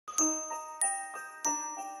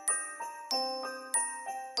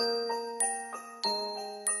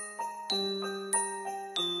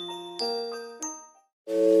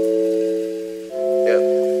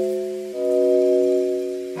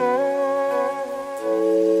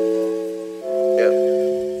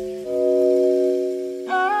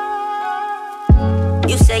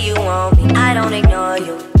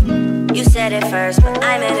said it first, but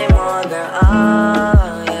I meant it more, girl.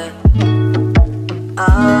 Oh yeah, oh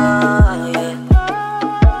yeah,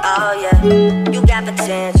 oh yeah. You got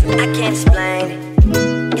potential, I can't explain it.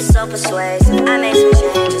 You're so persuasive, I made some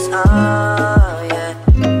changes. Oh yeah,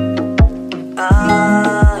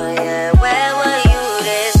 oh yeah. Where were you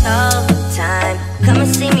this whole time? Come and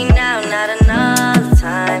see me now, not another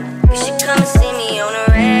time. You should come and see me on a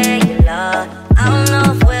regular. I don't know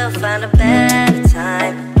if we'll find a better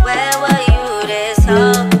time. Where were you this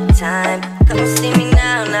whole time? Come and see me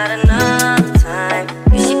now, not another time.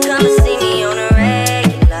 You should come and see me on a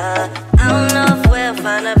regular. I don't know if we'll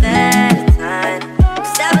find a better time.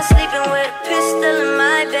 'Cause I've been sleeping with a pistol in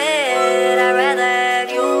my bed. I'd rather have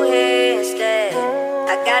you here instead.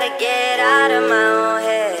 I gotta get out of my own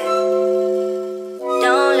head.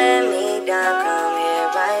 Don't let me down, come here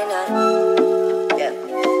right now. Yeah.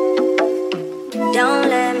 Don't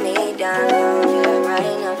let me down, come here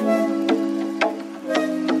right now.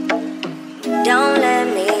 Don't let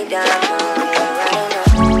me down, come here right now.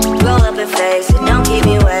 Roll up and face it, don't keep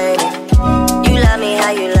me waiting. You love me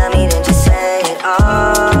how you love me, then just say it. Oh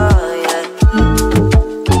yeah,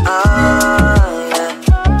 oh yeah,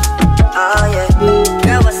 oh yeah.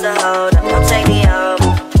 Girl, what's the hold up? Don't take me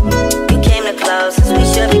over. You came the closest, we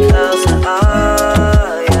should be closer.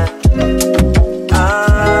 Oh yeah,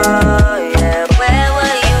 oh yeah. Where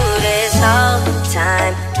were you this whole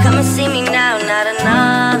time? Come and see me now, not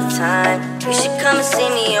another time. You should come and see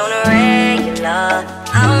me on a regular.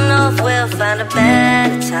 I don't know if we'll find a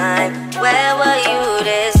better time. Where were you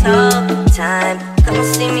this whole time? Come and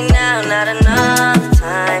see me now, not another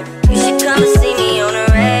time. You should come and see me on a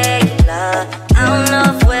regular. I don't know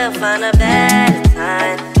if we'll find a better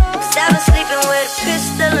time. 'Cause I've been sleeping with a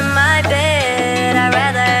pistol in my bed. I'd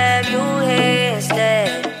rather have you here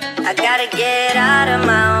instead. I gotta get out of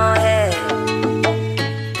my own head.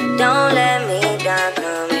 Don't let me down,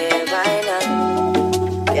 come here right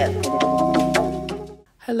now. Yeah.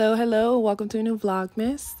 Hello, welcome to a new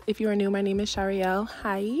Vlogmas. If you are new, my name is Shyrayel.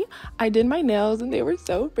 Hi. I did my nails and they were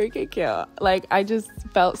so freaking cute. Like, I just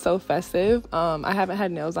felt so festive. I haven't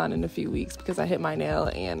had nails on in a few weeks because I hit my nail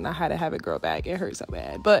and I had to have it grow back. It hurt so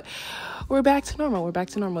bad. But we're back to normal.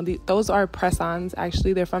 Those are press-ons,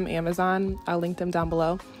 actually. They're from Amazon. I'll link them down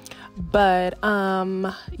below. But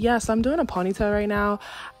yeah, so I'm doing a ponytail right now.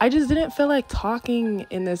 I just didn't feel like talking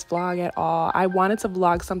in this vlog at all. I wanted to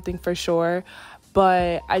vlog something for sure,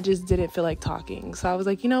 but I just didn't feel like talking. So I was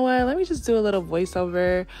like, you know what, let me just do a little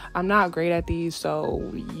voiceover. I'm not great at these, so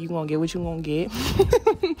you gonna get what you gonna get.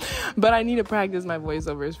 But I need to practice my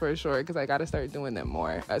voiceovers for sure, because I gotta start doing them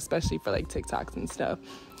more, especially for like TikToks and stuff.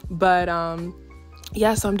 But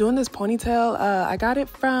yeah, so I'm doing this ponytail. I got it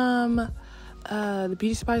from the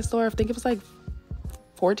beauty supply store. I think it was like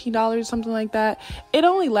 $14, something like that. It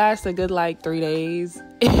only lasts a good like 3 days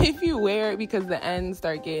if you wear it, because the ends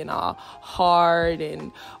start getting all hard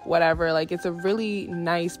and whatever. Like, it's a really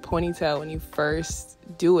nice ponytail when you first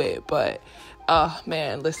do it, but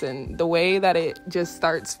man, listen, the way that it just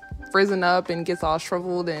starts frizzing up and gets all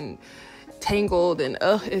shriveled and tangled and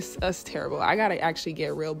it's terrible. I gotta actually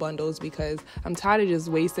get real bundles because I'm tired of just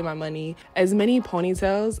wasting my money. As many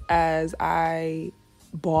ponytails as I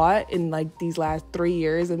bought in like these last 3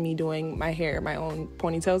 years of me doing my hair, my own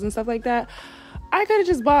ponytails and stuff like that, I could have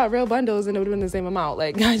just bought real bundles and it would have been the same amount.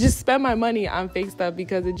 Like, I just spent my money on fake stuff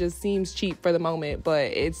because it just seems cheap for the moment, but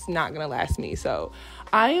it's not gonna last me. So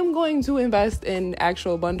I am going to invest in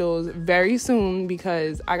actual bundles very soon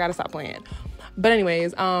because I gotta stop playing. But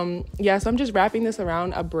anyways, yeah, so I'm just wrapping this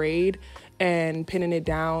around a braid and pinning it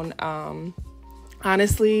down.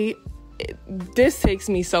 Honestly, this takes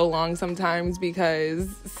me so long sometimes because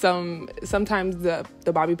sometimes the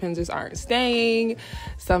bobby pins just aren't staying.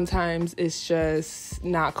 Sometimes it's just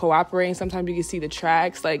not cooperating. Sometimes you can see the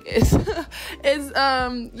tracks. Like, it's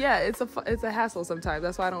a hassle sometimes.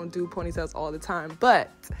 That's why I don't do ponytails all the time. But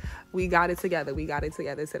we got it together. We got it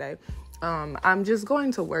together today. I'm just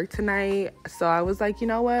going to work tonight, so I was like, you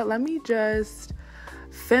know what, let me just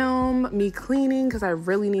film me cleaning, because I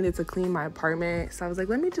really needed to clean my apartment. So I was like,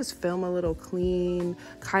 let me just film a little clean,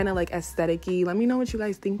 kind of like aesthetic-y. Let me know what you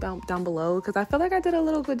guys think down below, because I feel like I did a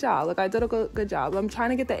little good job. Like, I did a good job. I'm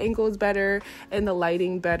trying to get the angles better and the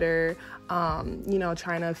lighting better, you know,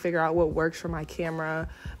 trying to figure out what works for my camera,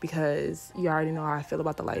 because you already know how I feel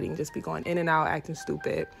about the lighting, just be going in and out acting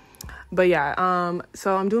stupid. But yeah,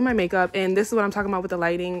 so I'm doing my makeup, and this is what I'm talking about with the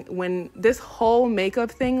lighting. When this whole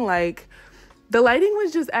makeup thing, like, the lighting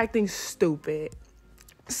was just acting stupid.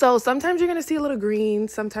 So sometimes you're gonna see a little green,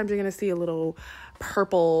 sometimes you're gonna see a little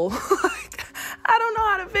purple. I don't know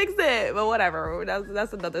how to fix it, but whatever.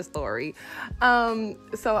 That's another story.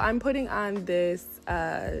 So I'm putting on this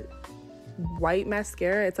white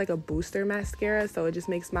mascara. It's like a booster mascara, so it just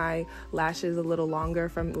makes my lashes a little longer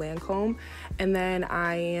from Lancome. And then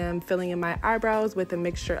I am filling in my eyebrows with a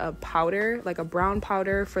mixture of powder, like a brown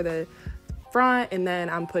powder for the front, and then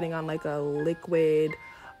I'm putting on like a liquid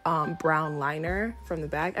brown liner from the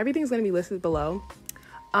back. Everything's going to be listed below.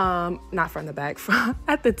 Not from the back,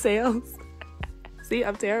 at the tails. See,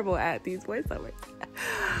 I'm terrible at these voiceovers.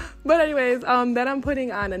 But anyways, then I'm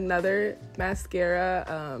putting on another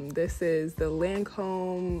mascara. This is the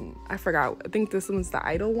Lancome, I forgot, I think this one's the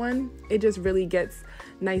Idol one. It just really gets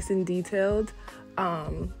nice and detailed,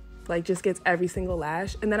 like just gets every single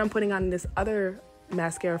lash. And then I'm putting on this other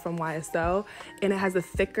mascara from YSL, and it has a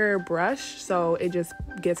thicker brush, so it just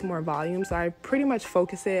gets more volume. So I pretty much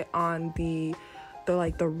focus it on the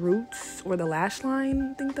roots or the lash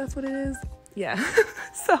line. I think that's what it is. Yeah.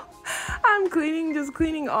 So I'm just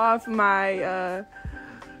cleaning off my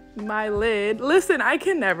my lid. Listen, I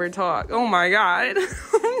can never talk. Oh my God.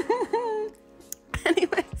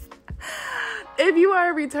 Anyways, if you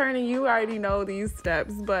are returning, you already know these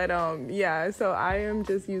steps. But yeah, so I am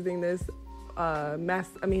just using this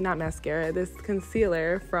not mascara, this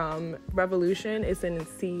concealer from Revolution. It's in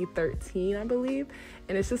C13, I believe,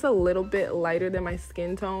 and it's just a little bit lighter than my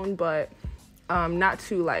skin tone, but not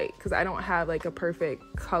too light, because I don't have like a perfect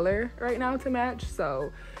color right now to match.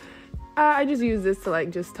 So I just use this to like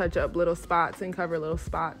just touch up little spots and cover little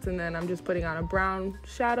spots. And then I'm just putting on a brown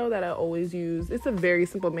shadow that I always use. It's a very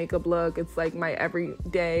simple makeup look. It's like my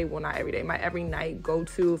everyday, well, not every day, my every night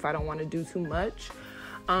go-to if I don't want to do too much.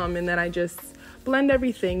 And then I just blend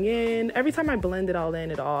everything in. Every time I blend it all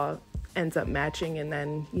in, it all ends up matching. And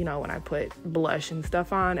then, you know, when I put blush and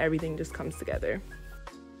stuff on, everything just comes together.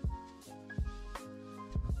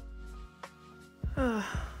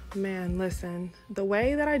 Man, listen, the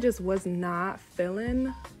way that I just was not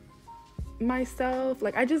feeling myself,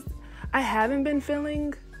 like I haven't been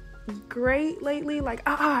feeling great lately. Like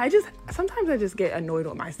sometimes I just get annoyed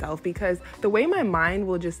with myself, because the way my mind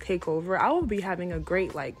will just take over. I will be having a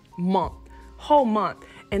great like whole month,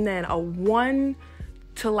 and then a 1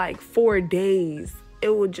 to 4 days, it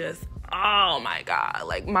will just, oh my God,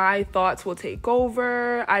 like my thoughts will take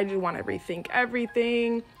over. I just want to rethink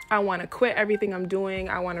everything. I want to quit everything I'm doing.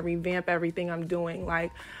 I want to revamp everything I'm doing.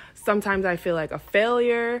 Like sometimes I feel like a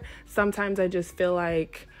failure. Sometimes I just feel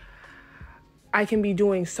like I can be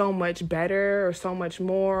doing so much better or so much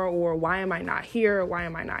more, or why am I not here? Why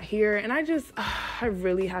am I not here? And I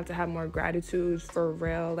really have to have more gratitude, for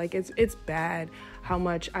real. Like it's bad how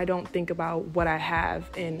much I don't think about what I have,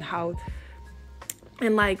 and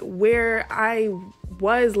like where I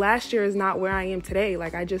was last year is not where I am today.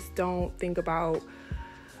 Like I just don't think about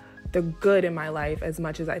the good in my life as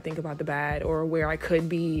much as I think about the bad, or where I could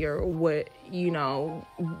be, or what, you know,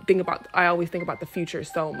 I always think about the future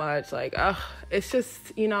so much. Like, it's just,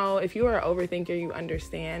 you know, if you are an overthinker, you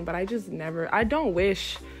understand, but I don't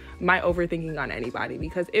wish my overthinking on anybody,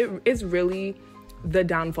 because it is really the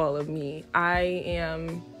downfall of me.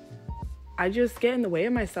 I just get in the way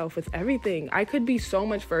of myself with everything. I could be so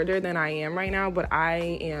much further than I am right now, but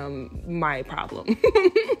I am my problem.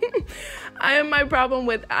 I am my problem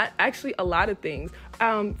with actually a lot of things.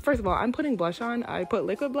 First of all, I'm putting blush on. I put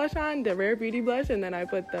liquid blush on, the Rare Beauty blush, and then I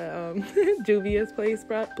put the Juvia's Place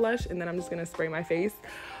blush, and then I'm just gonna spray my face.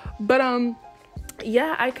 But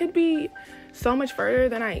yeah, I could be so much further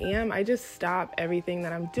than I am. I just stop everything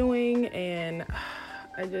that I'm doing, and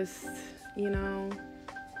I just, you know,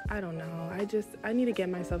 I don't know. I need to get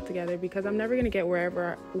myself together, because I'm never going to get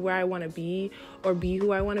where I want to be, or be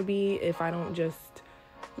who I want to be, if I don't just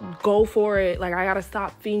go for it. Like I got to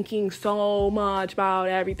stop thinking so much about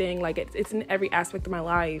everything. Like it's in every aspect of my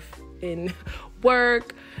life, in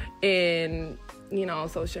work, in, you know,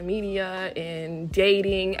 social media, in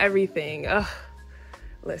dating, everything.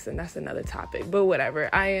 Listen, that's another topic, but whatever.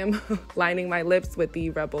 I am lining my lips with the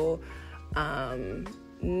Rebel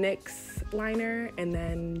NYX liner, and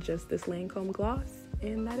then just this Lancome gloss,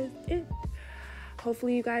 and that is it.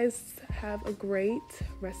 Hopefully you guys have a great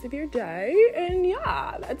rest of your day, and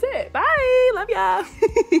yeah, that's it. Bye. Love ya.